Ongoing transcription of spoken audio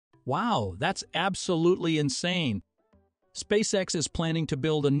Wow, that's absolutely insane. SpaceX is planning to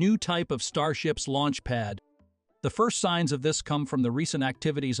build a new type of Starship's launch pad. The first signs of this come from the recent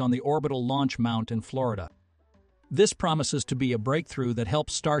activities on the Orbital launch mount in Florida. This promises to be a breakthrough that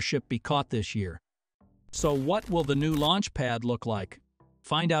helps Starship be caught this year. So what will the new launch pad look like?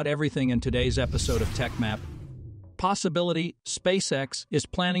 Find out everything in today's episode of Techmap. Possibility: SpaceX is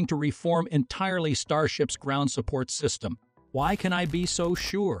planning to reform entirely Starship's ground support system. Why can I be so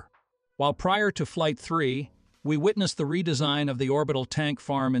sure? While prior to Flight 3, we witnessed the redesign of the Orbital tank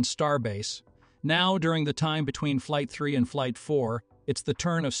farm in Starbase, now during the time between Flight 3 and Flight 4, it's the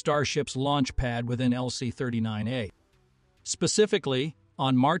turn of Starship's launch pad within LC-39A. Specifically,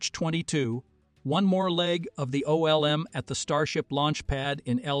 on March 22, one more leg of the OLM at the Starship launch pad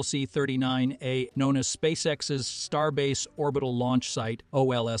in LC-39A, known as SpaceX's Starbase Orbital Launch Site,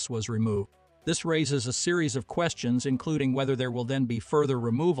 OLS, was removed. This raises a series of questions, including whether there will then be further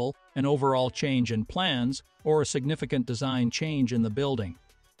removal, an overall change in plans, or a significant design change in the building.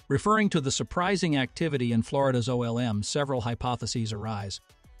 Referring to the surprising activity in Florida's OLM, several hypotheses arise.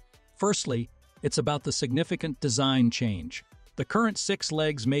 Firstly, it's about the significant design change. The current 6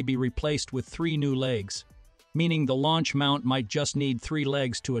 legs may be replaced with 3 new legs, meaning the launch mount might just need 3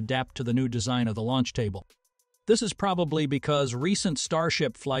 legs to adapt to the new design of the launch table. This is probably because recent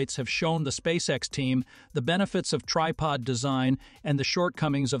Starship flights have shown the SpaceX team the benefits of tripod design and the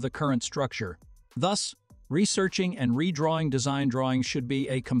shortcomings of the current structure. Thus, researching and redrawing design drawings should be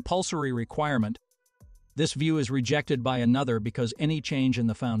a compulsory requirement. This view is rejected by another because any change in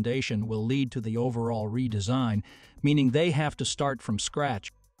the foundation will lead to the overall redesign, meaning they have to start from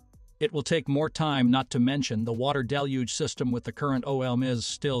scratch. It will take more time, not to mention the water deluge system with the current OLM is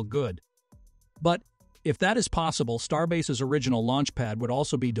still good. But if that is possible, Starbase's original launch pad would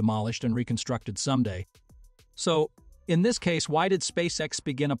also be demolished and reconstructed someday. So, in this case, why did SpaceX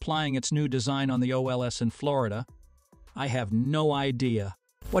begin applying its new design on the OLS in Florida? I have no idea.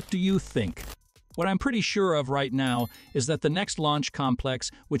 What do you think? What I'm pretty sure of right now is that the next launch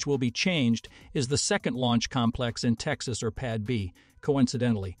complex, which will be changed, is the second launch complex in Texas, or Pad B.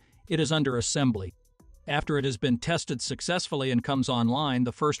 Coincidentally, it is under assembly. After it has been tested successfully and comes online,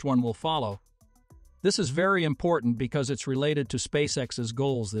 the first one will follow. This is very important because it's related to SpaceX's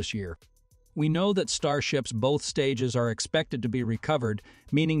goals this year. We know that Starship's both stages are expected to be recovered,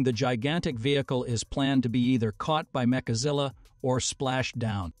 meaning the gigantic vehicle is planned to be either caught by Mechazilla or splashed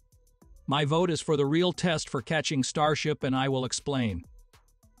down. My vote is for the real test for catching Starship, and I will explain.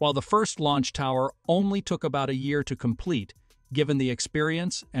 While the first launch tower only took about a year to complete, given the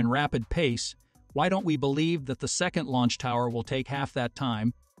experience and rapid pace, why don't we believe that the second launch tower will take half that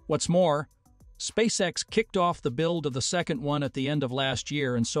time? What's more, SpaceX kicked off the build of the second one at the end of last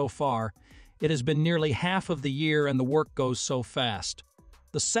year, and so far, it has been nearly half of the year and the work goes so fast.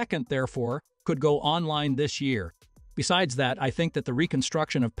 The second, therefore, could go online this year. Besides that, I think that the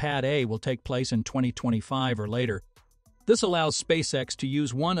reconstruction of Pad A will take place in 2025 or later. This allows SpaceX to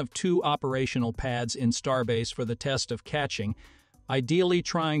use one of 2 operational pads in Starbase for the test of catching, ideally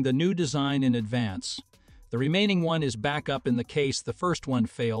trying the new design in advance. The remaining one is backup in the case the first one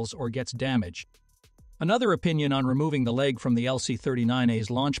fails or gets damaged. Another opinion on removing the leg from the LC-39A's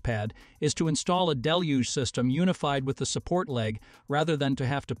launch pad is to install a deluge system unified with the support leg rather than to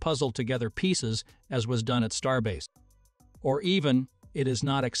have to puzzle together pieces as was done at Starbase. Or even, it is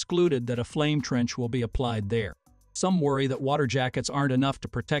not excluded that a flame trench will be applied there. Some worry that water jackets aren't enough to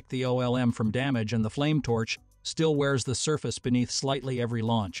protect the OLM from damage, and the flame torch still wears the surface beneath slightly every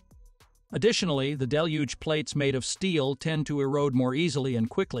launch. Additionally, the deluge plates made of steel tend to erode more easily and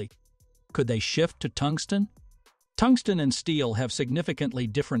quickly. Could they shift to tungsten? Tungsten and steel have significantly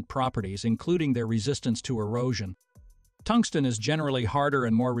different properties, including their resistance to erosion. Tungsten is generally harder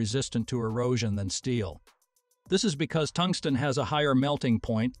and more resistant to erosion than steel. This is because tungsten has a higher melting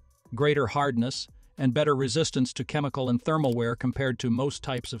point, greater hardness, and better resistance to chemical and thermal wear compared to most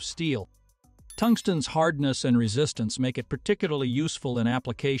types of steel. Tungsten's hardness and resistance make it particularly useful in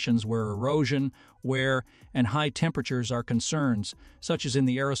applications where erosion, wear, and high temperatures are concerns, such as in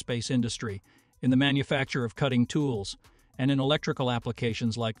the aerospace industry, in the manufacture of cutting tools, and in electrical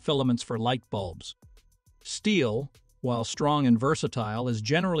applications like filaments for light bulbs. Steel, while strong and versatile, is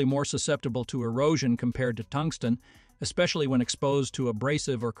generally more susceptible to erosion compared to tungsten, especially when exposed to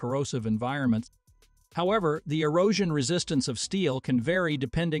abrasive or corrosive environments. However, the erosion resistance of steel can vary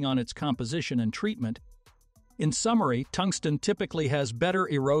depending on its composition and treatment. In summary, tungsten typically has better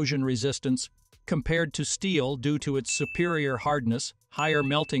erosion resistance compared to steel due to its superior hardness, higher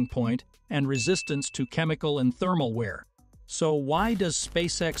melting point, and resistance to chemical and thermal wear. So why does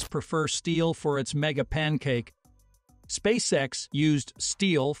SpaceX prefer steel for its mega pancake? SpaceX used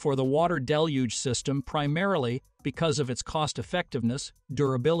steel for the water deluge system primarily because of its cost-effectiveness,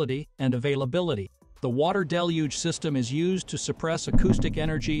 durability, and availability. The water deluge system is used to suppress acoustic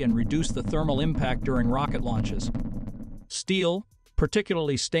energy and reduce the thermal impact during rocket launches. Steel,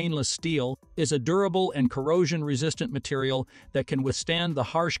 particularly stainless steel, is a durable and corrosion-resistant material that can withstand the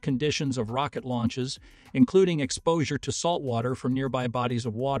harsh conditions of rocket launches, including exposure to salt water from nearby bodies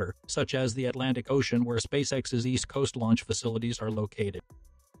of water, such as the Atlantic Ocean where SpaceX's East Coast launch facilities are located.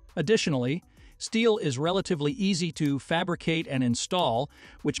 Additionally, steel is relatively easy to fabricate and install,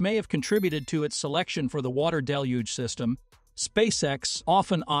 which may have contributed to its selection for the water deluge system. SpaceX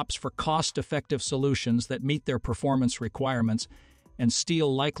often opts for cost-effective solutions that meet their performance requirements, and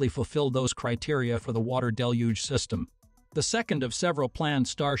steel likely fulfilled those criteria for the water deluge system. The second of several planned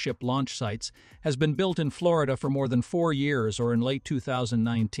Starship launch sites has been built in Florida for more than 4 years or in late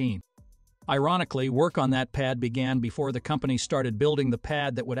 2019. Ironically, work on that pad began before the company started building the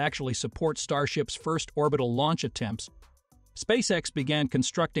pad that would actually support Starship's first orbital launch attempts. SpaceX began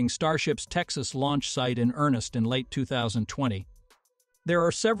constructing Starship's Texas launch site in earnest in late 2020. There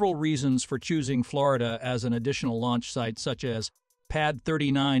are several reasons for choosing Florida as an additional launch site, such as Pad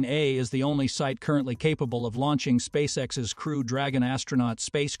 39A is the only site currently capable of launching SpaceX's Crew Dragon astronaut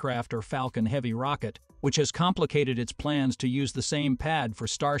spacecraft or Falcon Heavy rocket, which has complicated its plans to use the same pad for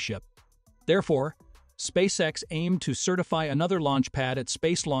Starship. Therefore, SpaceX aimed to certify another launch pad at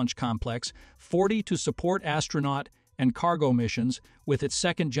Space Launch Complex 40 to support astronaut and cargo missions with its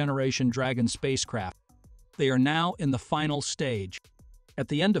second-generation Dragon spacecraft. They are now in the final stage. At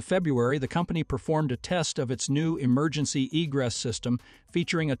the end of February, the company performed a test of its new emergency egress system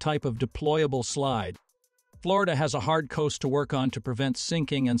featuring a type of deployable slide. Florida has a hard coast to work on to prevent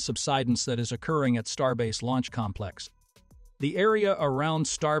sinking and subsidence that is occurring at Starbase Launch Complex. The area around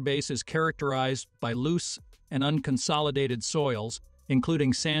Starbase is characterized by loose and unconsolidated soils,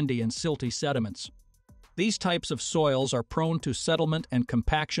 including sandy and silty sediments. These types of soils are prone to settlement and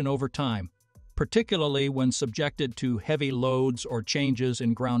compaction over time, particularly when subjected to heavy loads or changes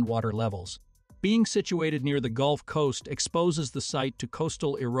in groundwater levels. Being situated near the Gulf Coast exposes the site to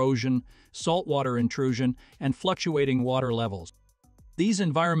coastal erosion, saltwater intrusion, and fluctuating water levels. These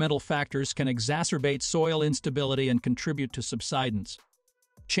environmental factors can exacerbate soil instability and contribute to subsidence.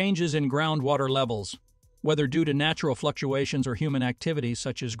 Changes in groundwater levels, whether due to natural fluctuations or human activities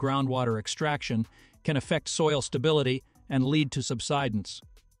such as groundwater extraction, can affect soil stability and lead to subsidence.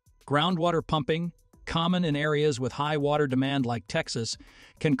 Groundwater pumping, common in areas with high water demand like Texas,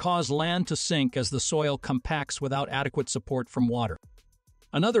 can cause land to sink as the soil compacts without adequate support from water.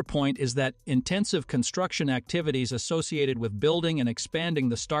 Another point is that intensive construction activities associated with building and expanding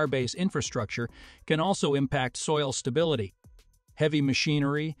the Starbase infrastructure can also impact soil stability. Heavy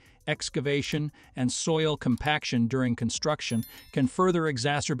machinery, excavation, and soil compaction during construction can further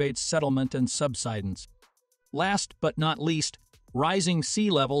exacerbate settlement and subsidence. Last but not least, rising sea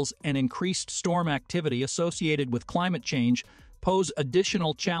levels and increased storm activity associated with climate change pose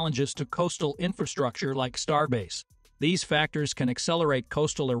additional challenges to coastal infrastructure like Starbase. These factors can accelerate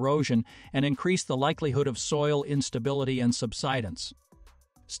coastal erosion and increase the likelihood of soil instability and subsidence.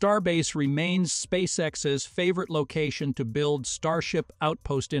 Starbase remains SpaceX's favorite location to build Starship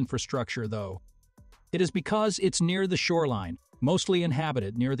outpost infrastructure, though. It is because it's near the shoreline, mostly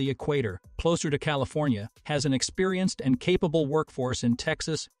inhabited near the equator, closer to California, has an experienced and capable workforce in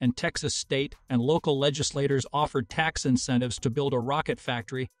Texas, and Texas state and local legislators offered tax incentives to build a rocket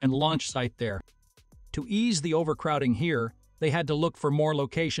factory and launch site there. To ease the overcrowding here, they had to look for more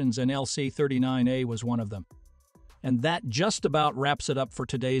locations, and LC-39A was one of them. And that just about wraps it up for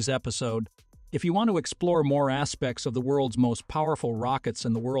today's episode. If you want to explore more aspects of the world's most powerful rockets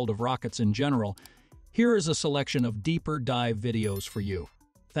and the world of rockets in general, here is a selection of deeper dive videos for you.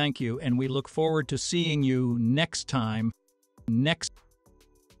 Thank you, and we look forward to seeing you next time.